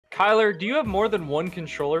Kyler, do you have more than one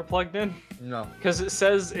controller plugged in? No. Because it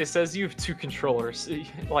says you have 2 controllers.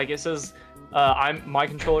 Like it says, my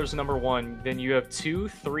controller's number 1. Then you have 2,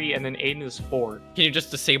 3, and then Aiden is 4. Can you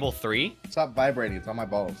just disable 3? Stop vibrating. It's on my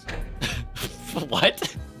balls.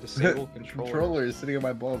 What? Disable controller. Controller is sitting on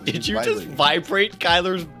my balls. Did you just vibrate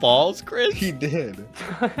Kyler's balls, Chris? He did.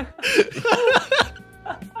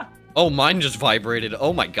 Oh, mine just vibrated.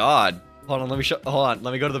 Oh my god. Hold on, let me hold on.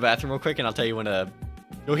 Let me go to the bathroom real quick and I'll tell you when to.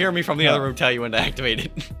 You'll hear me from the other room tell you when to activate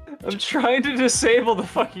it. I'm trying to disable the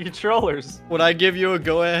fucking controllers. When I give you a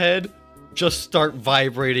go ahead, just start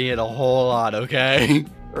vibrating it a whole lot, okay?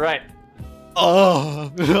 Right.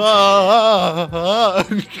 Oh.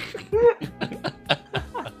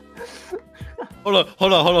 Hold on.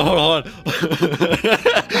 Hold on.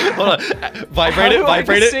 Vibrate it,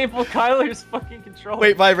 vibrate it. Disable Kyler's fucking controller.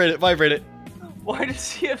 Wait, vibrate it. Why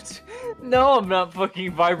does he have to? No, I'm not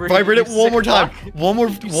fucking vibrating. Vibrate it one more time. One more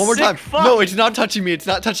time. Fuck. No, it's not touching me.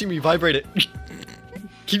 Vibrate it.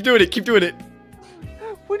 Keep doing it.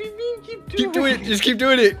 What do you mean Keep doing it. Just keep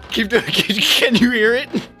doing it. Can you hear it?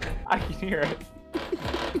 I can hear it.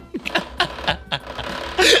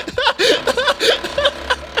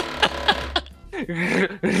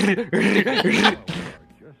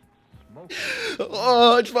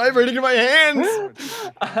 Oh, it's vibrating in my hands.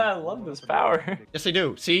 I love this power. Yes, I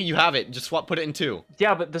do. See, you have it. Just put it in 2.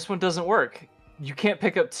 Yeah, but this one doesn't work. You can't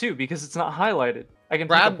pick up 2 because it's not highlighted. I can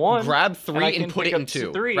pick up 1. Grab 3 and put it in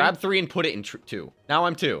 2. 3. Grab 3 and put it in 2. Now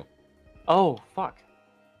I'm 2. Oh, fuck.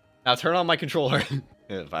 Now turn on my controller.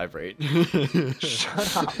 Vibrate.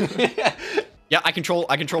 Shut up. Yeah, I control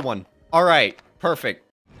 1. All right, perfect.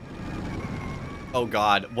 Oh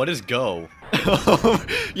god, what is go?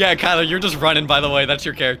 Yeah, Kyler, you're just running, by the way. That's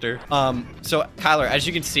your character. So Kyler, as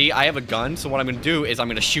you can see, I have a gun. So what I'm gonna do is I'm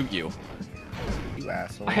gonna shoot you. You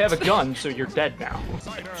asshole. I have a gun, so you're dead now.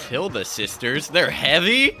 Kill the sisters. They're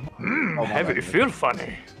heavy. Heavy, feel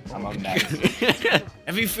funny. I'm on next.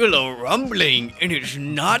 Heavy feel a rumbling, and it's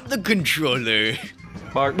not the controller.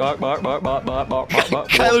 Bark.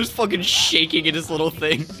 Kyler's fucking shaking in his little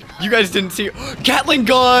thing. You guys didn't see. Gatling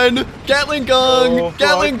gun! Oh, Gatling gun!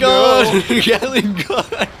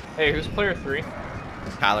 Hey, who's player 3?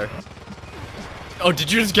 Kyler. Oh,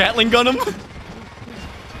 did you just Gatling gun him?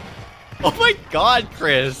 Oh my god,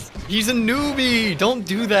 Chris. He's a newbie. Don't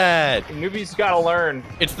do that. Newbies gotta learn.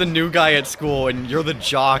 It's the new guy at school, and you're the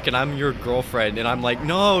jock, and I'm your girlfriend, and I'm like,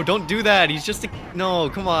 no, don't do that. He's just a... No,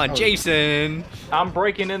 come on, Jason. I'm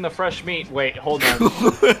breaking in the fresh meat. Wait, hold on.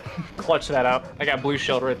 Clutch that out. I got blue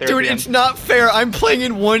shield right there. Dude, it's not fair. I'm playing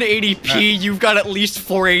in 180p. You've got at least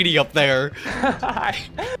 480 up there. I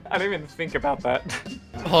didn't even think about that.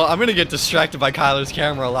 Well, I'm gonna get distracted by Kyler's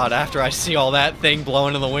camera a lot after I see all that thing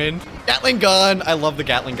blowing in the wind. Gatling gun! I love the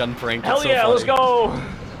Gatling gun prank. Hell it's so yeah, funny. let's go!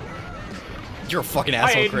 You're a fucking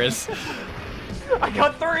asshole, Chris. I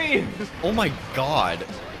got 3! Oh my god.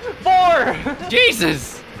 4!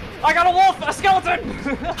 Jesus! I got a wolf! A skeleton!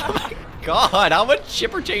 Oh my god, how much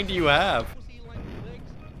chipper chain do you have?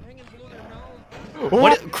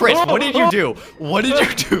 What, Chris, what did you do? What did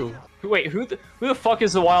you do? Wait, who the fuck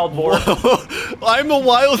is the wild boar? I'm a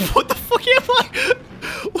wild. What the fuck am I?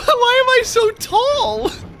 Why am I so tall?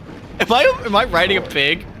 Am I riding a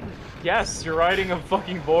pig? Yes, you're riding a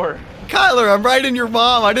fucking boar. Kyler, I'm riding your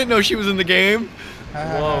mom. I didn't know she was in the game.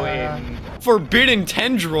 Whoa, Aiden. Forbidden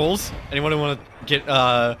tendrils. Anyone want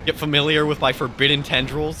to get familiar with my forbidden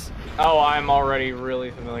tendrils? Oh, I'm already really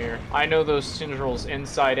familiar. I know those tendrils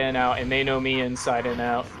inside and out, and they know me inside and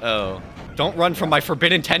out. Oh. Don't run from my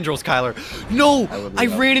forbidden tendrils, Kyler. No! I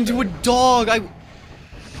ran into a dog!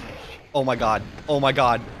 Oh my god. Oh my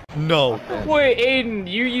god. No. Wait, Aiden,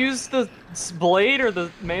 you used the blade or the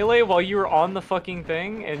melee while you were on the fucking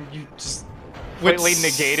thing, and you just completely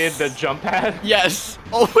negated the jump pad? Yes.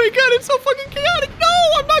 Oh my god, it's so fucking chaotic. No,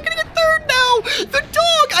 I'm not gonna get third now! The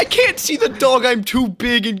dog! I can't see the dog. I'm too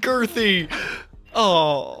big and girthy.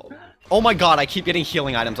 Oh. Oh my god, I keep getting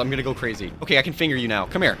healing items. I'm gonna go crazy. Okay, I can finger you now.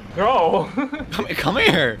 Come here. No. Come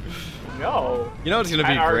here. No. You know it's gonna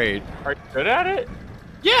be great. Are you good at it?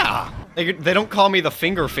 Yeah. They don't call me the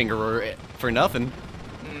fingerer for nothing.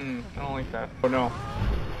 I don't like that. Oh no.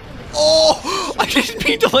 Oh! I didn't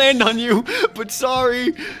mean to land on you, but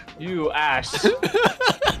sorry. You ass.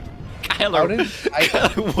 Kyler,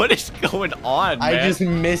 what is going on, man? I just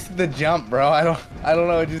missed the jump, bro. I don't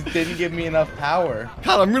know. It just didn't give me enough power.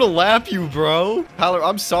 Kyler, I'm gonna lap you, bro. Kyler,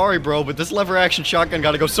 I'm sorry, bro, but this lever action shotgun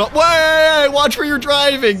gotta go so. Wait! Watch where you're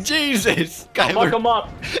driving. Jesus, Kyler. Fuck him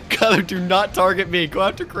up. Kyler, do not target me. Go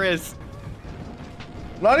after Chris.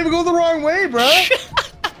 Not even go the wrong way, bro.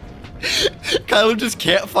 Kylo just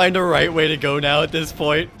can't find a right way to go now at this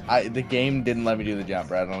point. The game didn't let me do the jump,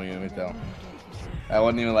 bro. I don't even tell. That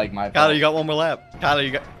wasn't even like my fault. Kylo, you got one more lap. Kylo,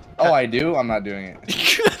 you got... Oh, I do? I'm not doing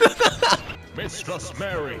it. Mistress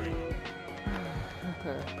Mary.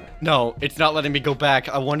 No, it's not letting me go back.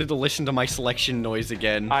 I wanted to listen to my selection noise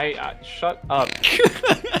again. Shut up.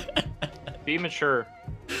 Be mature.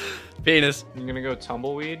 Penis. I'm gonna go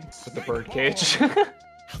tumbleweed with the birdcage. How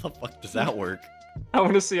the fuck does that work? I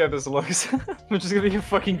want to see how this looks. I'm just gonna be a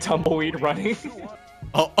fucking tumbleweed running.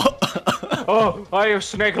 Oh, Oh, I have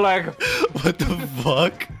snake leg. what the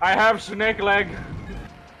fuck? I have snake leg.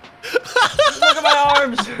 Look at my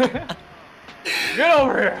arms. Get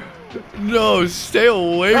over here. No, stay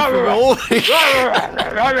away from holding.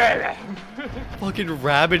 Fucking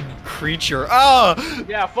rabid creature. Ah!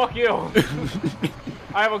 Yeah, fuck you.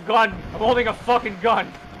 I have a gun. I'm holding a fucking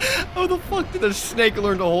gun. How the fuck did a snake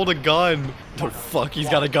learn to hold a gun? Oh fuck, he's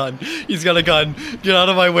got a gun. He's got a gun. Get out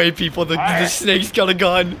of my way, people. The snake's got a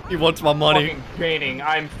gun. He wants my money. Fucking gaining.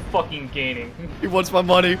 I'm fucking gaining. He wants my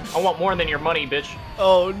money. I want more than your money, bitch.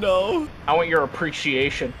 Oh no. I want your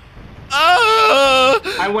appreciation. Ah!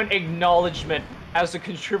 I want acknowledgement as a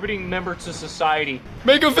contributing member to society.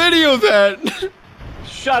 Make a video then.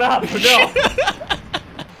 Shut up. No.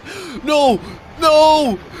 No.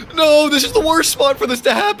 No. No. This is the worst spot for this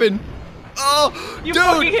to happen. Oh, You dude.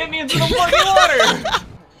 fucking hit me into the fucking water.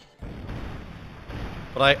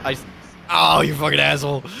 But oh, you fucking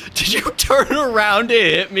asshole. Did you turn around to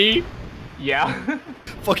hit me? Yeah.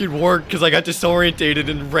 Fucking worked because I got disorientated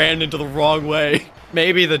and ran into the wrong way.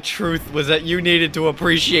 Maybe the truth was that you needed to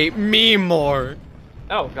appreciate me more.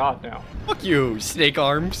 Oh god, no. Fuck you, snake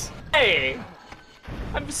arms. Hey.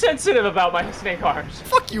 I'm sensitive about my snake arms.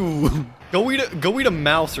 Fuck you. Go eat a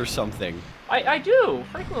mouse or something. I do,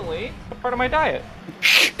 frequently. A part of my diet.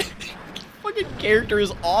 Fucking character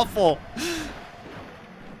is awful.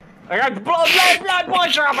 I got blood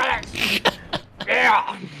moisture on my legs.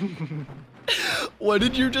 Yeah. What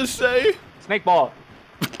did you just say? Snake ball.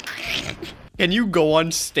 Can you go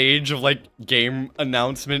on stage of like game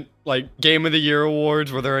announcement, like Game of the Year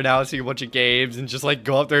awards where they're announcing a bunch of games and just like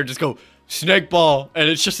go up there and just go snake ball and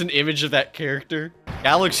it's just an image of that character?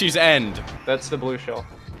 Galaxy's End. That's the blue shell.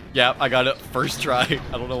 Yeah, I got it first try.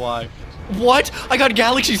 I don't know why. What? I got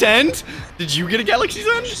Galaxy's End? Did you get a Galaxy's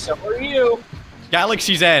End? So are you.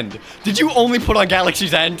 Galaxy's End. Did you only put on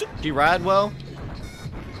Galaxy's End? Do you ride well?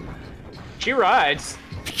 She rides.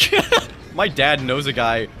 My dad knows a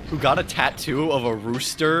guy who got a tattoo of a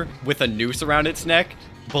rooster with a noose around its neck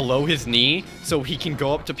below his knee so he can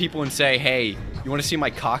go up to people and say, hey, you want to see my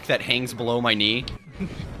cock that hangs below my knee?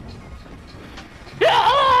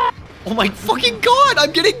 Oh my fucking god,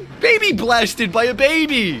 I'm getting baby blasted by a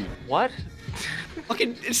baby! What?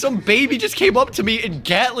 Fucking some baby just came up to me and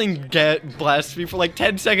Gatling blasted me for like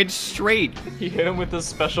 10 seconds straight. You hit him with this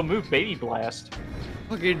special move, baby blast.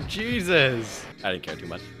 Fucking Jesus. I didn't care too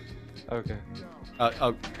much. Okay.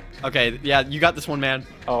 Oh, okay, yeah, you got this one, man.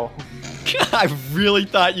 Oh. I really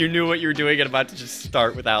thought you knew what you were doing and about to just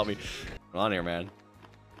start without me. Come on here, man.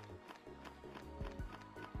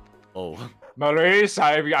 Oh. Maurice,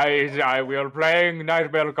 we are playing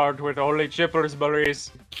Nightmare Kart with only chippers,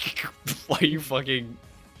 Maurice. Why are you fucking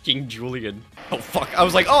King Julian? Oh, fuck. I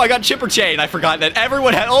was like, oh, I got Chipper Chain. I forgot that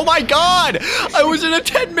everyone had. Oh my god! I was in a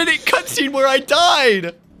 10-minute cutscene where I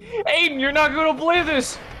died! Aiden, you're not gonna believe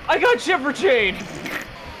this! I got chipper chain!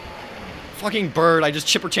 Fucking bird. I just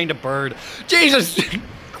Chipper Chained a bird. Jesus!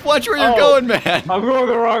 Watch where you're going, man. I'm going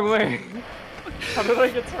the wrong way. How did I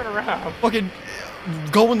get turned around? Fucking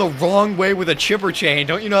going the wrong way with a Chipper Chain.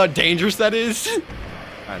 Don't you know how dangerous that is?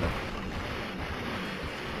 I know.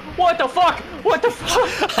 What the fuck? What the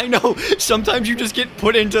fuck? I know. Sometimes you just get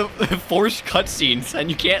put into forced cutscenes and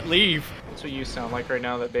you can't leave. That's what you sound like right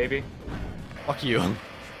now, that baby. Fuck you.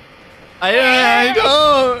 I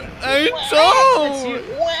don't. That's you.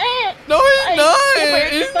 What? No, it's not.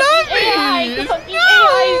 It's not AI. me. The It's fucking not.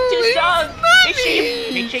 AI is too It's strong.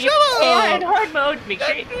 not Make sure you Shut put AI up. in hard mode. Make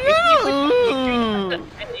sure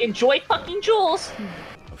you enjoy fucking Jules.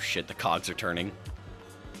 Oh shit, the cogs are turning.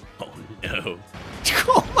 Oh no.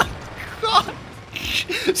 Oh my god.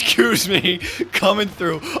 Excuse me. Coming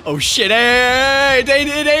through. Oh shit. Hey, it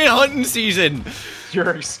ain't hunting season.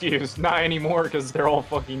 You're excused. Not anymore, because they're all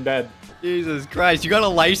fucking dead. Jesus Christ. You got a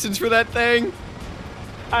license for that thing?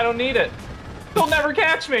 I don't need it. They'll never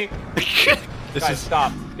catch me. This Guys, is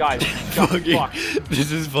stop. Guys, stop. fucking, Fuck. this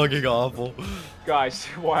is fucking awful. Guys,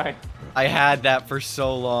 why? I had that for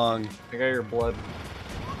so long. I got your blood.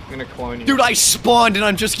 I'm gonna clone you. Dude, I spawned and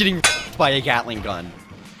I'm just getting by a Gatling gun.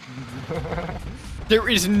 There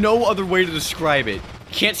is no other way to describe it.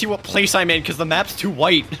 Can't see what place I'm in because the map's too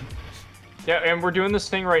white. Yeah, and we're doing this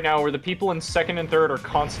thing right now where the people in second and third are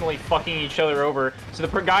constantly fucking each other over. So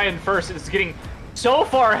the guy in first is getting so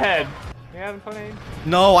far ahead. You having fun, Aiden?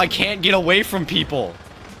 No, I can't get away from people.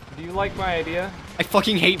 Do you like my idea? I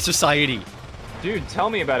fucking hate society. Dude, tell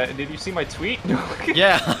me about it. Did you see my tweet?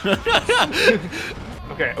 Yeah.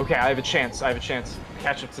 Okay, I have a chance.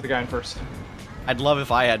 Catch up to the guy in first. I'd love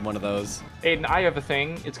if I had one of those. Aiden, I have a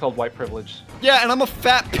thing. It's called white privilege. Yeah, and I'm a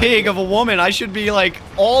fat pig of a woman. I should be, like,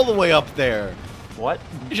 all the way up there. What?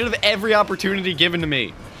 You should have every opportunity given to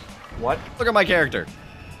me. What? Look at my character.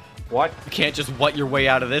 What? You can't just what your way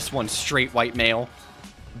out of this one, straight white male.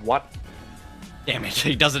 What? Damn it,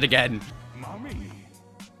 he does it again.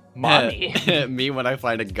 Mommy. Me when I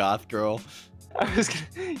find a goth girl.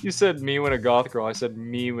 You said me when a goth girl. I said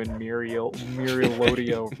me when Muriel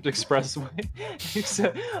Lodio Expressway. You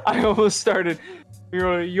said I almost started.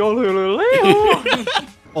 Oh,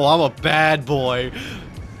 I'm a bad boy.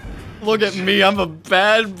 Look at me, I'm a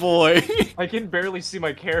bad boy. I can barely see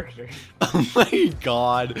my character. Oh my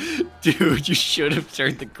god, dude, you should have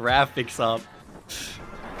turned the graphics up.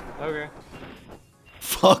 Okay.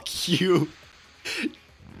 Fuck you.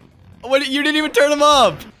 What? You didn't even turn them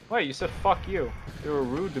up. Wait, you said fuck you. You were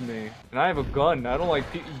rude to me, and I have a gun. I don't like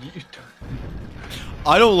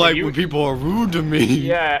I don't like when people are rude to me.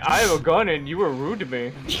 Yeah, I have a gun, and you were rude to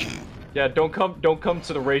me. Yeah, don't come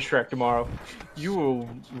to the racetrack tomorrow. You will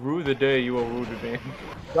rue the day you will rude to me.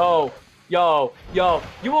 Yo,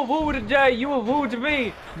 you will woo today. You will woo to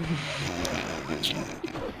me.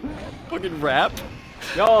 Fucking rap.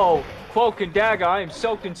 Yo, cloak and dagger. I am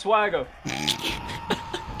soaked in swagger.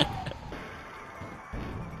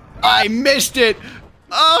 I missed it.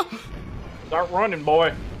 Start running,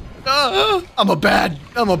 boy. I'm a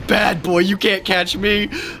bad boy. You can't catch me.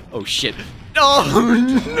 Oh shit. Oh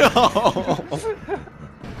no.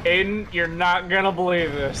 Aiden, you're not gonna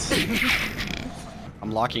believe this.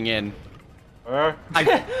 I'm locking in. I'm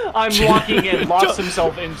locking in. Locks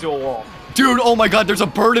himself into a wall. Dude, oh my god, there's a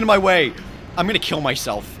bird in my way. I'm gonna kill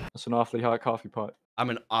myself. That's an awfully hot coffee pot.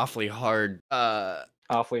 I'm an awfully hard,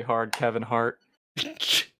 Awfully hard Kevin Hart.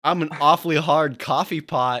 I'm an awfully hard coffee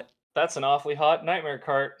pot. That's an awfully hot nightmare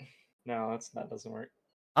cart. No, that doesn't work.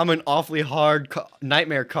 I'm an awfully hard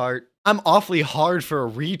nightmare cart. I'm awfully hard for a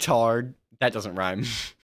retard. That doesn't rhyme.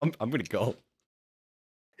 I'm gonna go.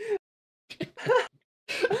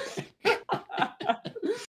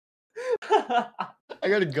 I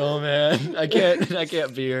gotta go, man. I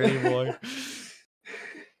can't be here anymore.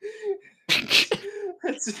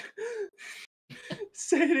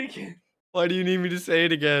 Say it again. Why do you need me to say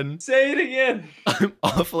it again? Say it again. I'm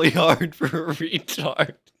awfully hard for a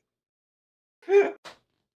retard.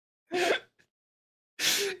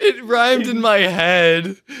 It rhymed in my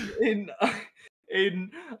head. Aiden,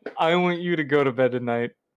 I want you to go to bed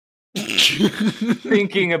tonight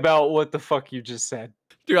thinking about what the fuck you just said.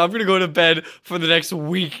 Dude, I'm gonna go to bed for the next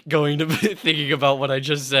week going to bed thinking about what I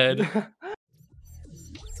just said.